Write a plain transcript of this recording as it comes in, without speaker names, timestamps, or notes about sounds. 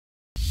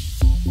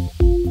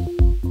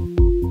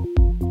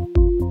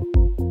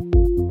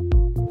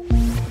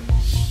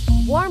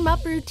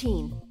Warm-up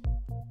routine.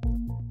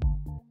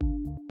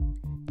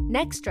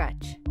 Neck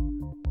stretch.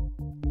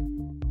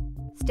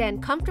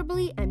 Stand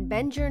comfortably and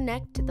bend your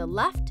neck to the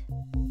left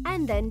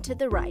and then to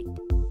the right.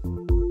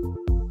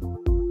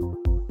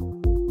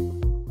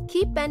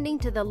 Keep bending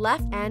to the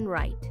left and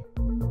right.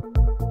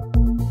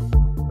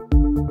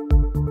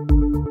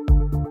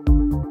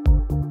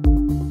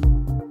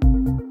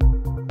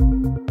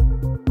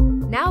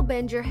 Now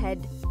bend your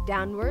head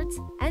downwards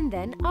and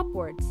then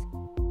upwards.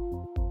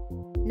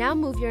 Now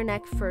move your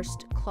neck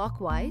first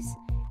clockwise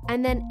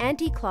and then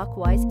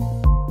anti-clockwise.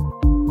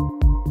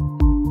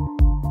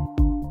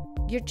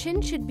 Your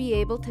chin should be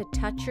able to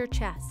touch your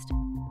chest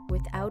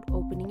without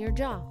opening your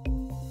jaw.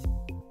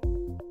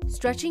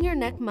 Stretching your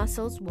neck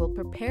muscles will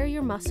prepare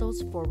your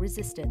muscles for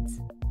resistance.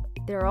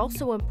 They're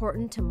also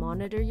important to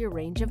monitor your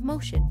range of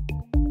motion.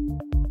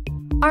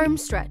 Arm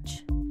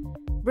stretch.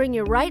 Bring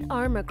your right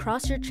arm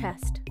across your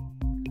chest.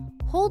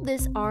 Hold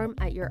this arm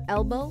at your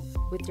elbow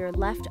with your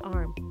left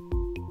arm.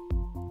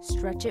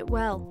 Stretch it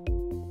well.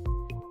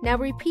 Now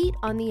repeat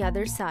on the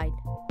other side.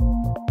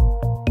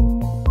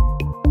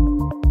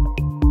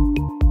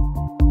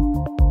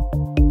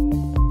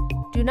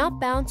 Do not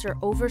bounce or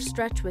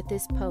overstretch with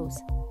this pose.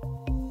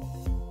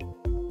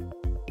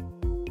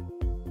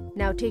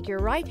 Now take your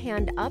right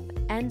hand up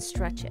and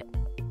stretch it.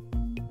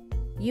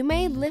 You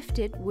may lift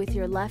it with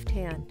your left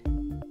hand.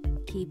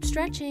 Keep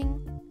stretching.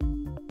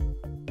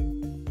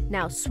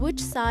 Now switch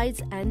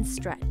sides and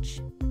stretch.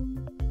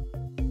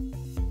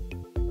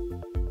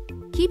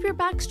 Keep your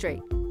back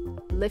straight.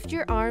 Lift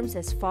your arms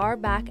as far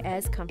back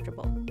as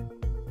comfortable.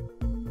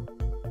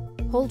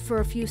 Hold for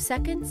a few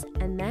seconds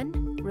and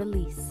then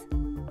release.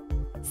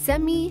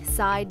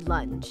 Semi-side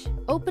lunge.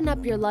 Open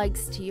up your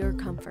legs to your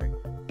comfort.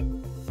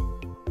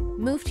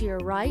 Move to your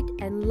right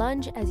and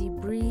lunge as you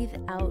breathe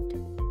out.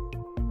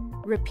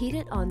 Repeat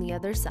it on the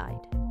other side.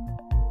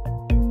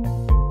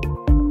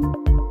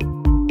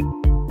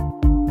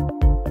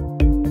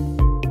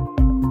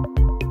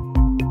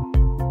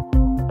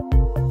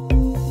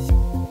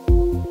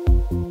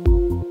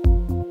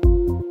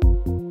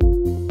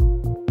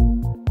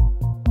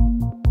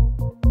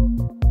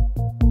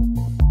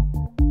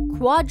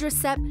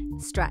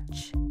 Quadricep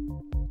stretch.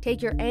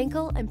 Take your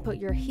ankle and put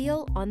your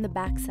heel on the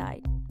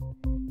backside,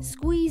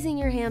 squeezing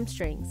your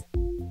hamstrings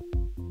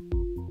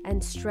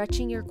and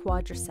stretching your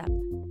quadricep.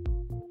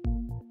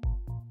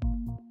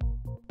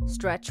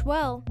 Stretch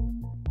well.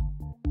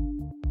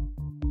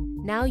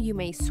 Now you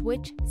may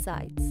switch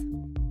sides.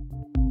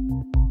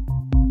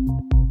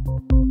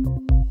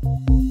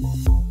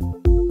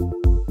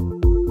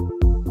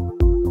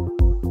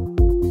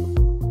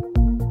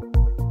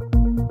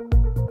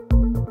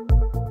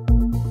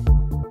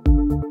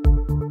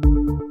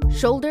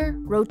 Shoulder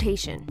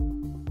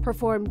rotation.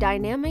 Perform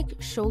dynamic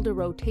shoulder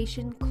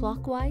rotation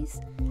clockwise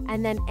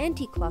and then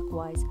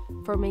anti-clockwise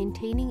for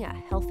maintaining a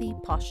healthy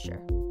posture.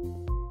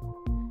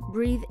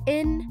 Breathe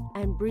in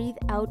and breathe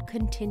out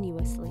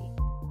continuously.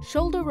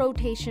 Shoulder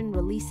rotation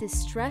releases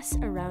stress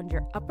around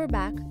your upper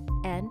back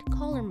and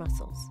collar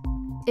muscles.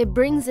 It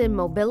brings in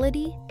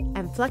mobility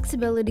and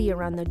flexibility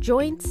around the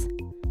joints,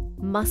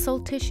 muscle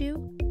tissue,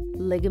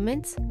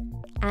 ligaments,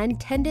 and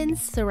tendons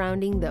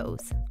surrounding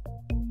those.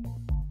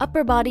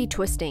 Upper body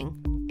twisting.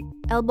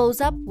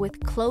 Elbows up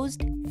with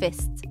closed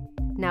fists.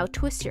 Now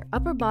twist your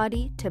upper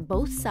body to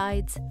both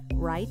sides,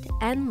 right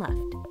and left.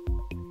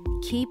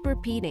 Keep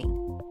repeating.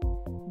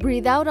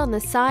 Breathe out on the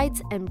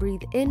sides and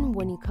breathe in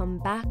when you come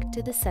back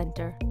to the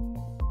center.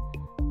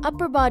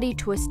 Upper body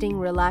twisting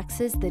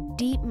relaxes the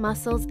deep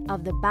muscles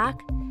of the back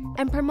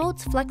and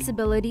promotes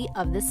flexibility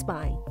of the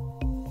spine.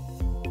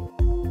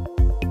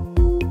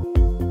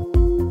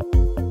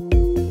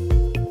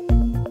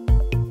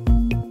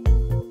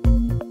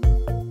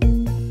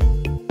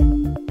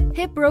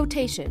 Hip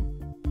rotation.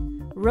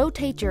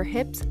 Rotate your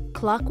hips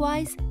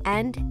clockwise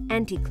and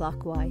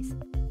anti-clockwise.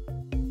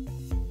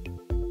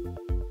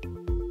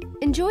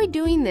 Enjoy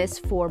doing this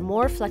for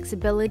more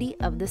flexibility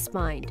of the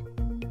spine.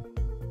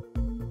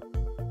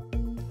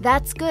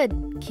 That's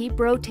good. Keep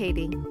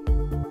rotating.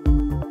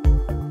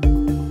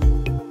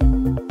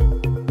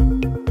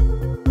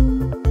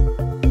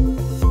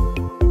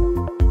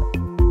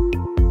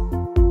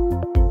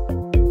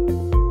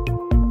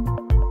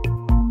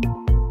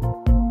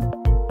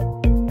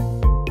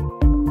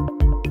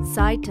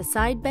 Side to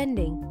side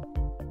bending.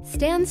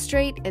 Stand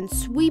straight and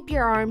sweep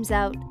your arms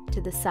out to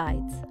the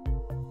sides,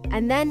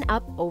 and then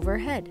up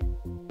overhead.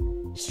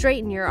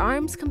 Straighten your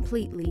arms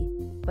completely,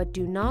 but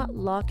do not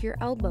lock your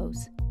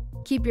elbows.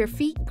 Keep your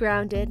feet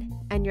grounded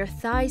and your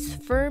thighs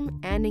firm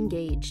and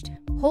engaged.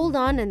 Hold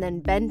on and then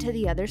bend to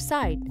the other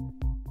side.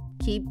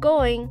 Keep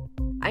going.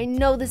 I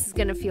know this is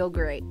going to feel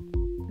great.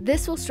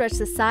 This will stretch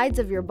the sides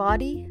of your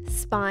body,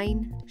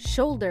 spine,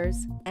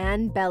 shoulders,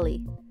 and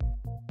belly.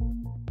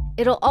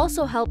 It'll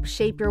also help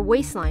shape your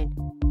waistline.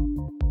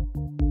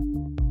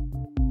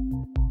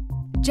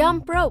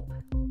 Jump rope.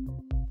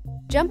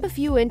 Jump a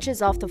few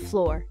inches off the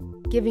floor,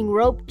 giving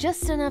rope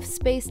just enough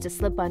space to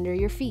slip under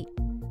your feet.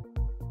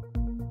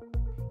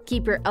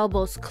 Keep your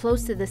elbows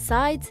close to the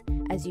sides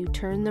as you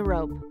turn the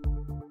rope.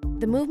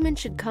 The movement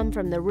should come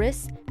from the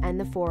wrists and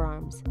the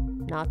forearms,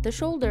 not the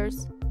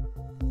shoulders.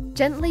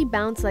 Gently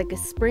bounce like a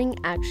spring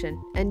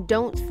action and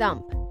don't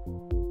thump.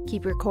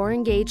 Keep your core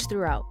engaged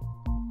throughout.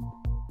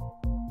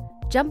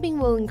 Jumping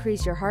will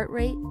increase your heart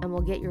rate and will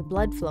get your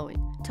blood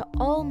flowing to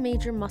all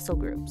major muscle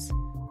groups.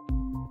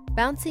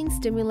 Bouncing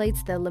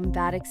stimulates the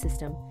lymphatic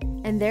system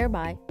and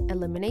thereby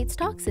eliminates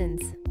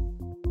toxins.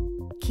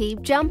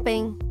 Keep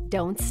jumping,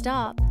 don't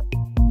stop.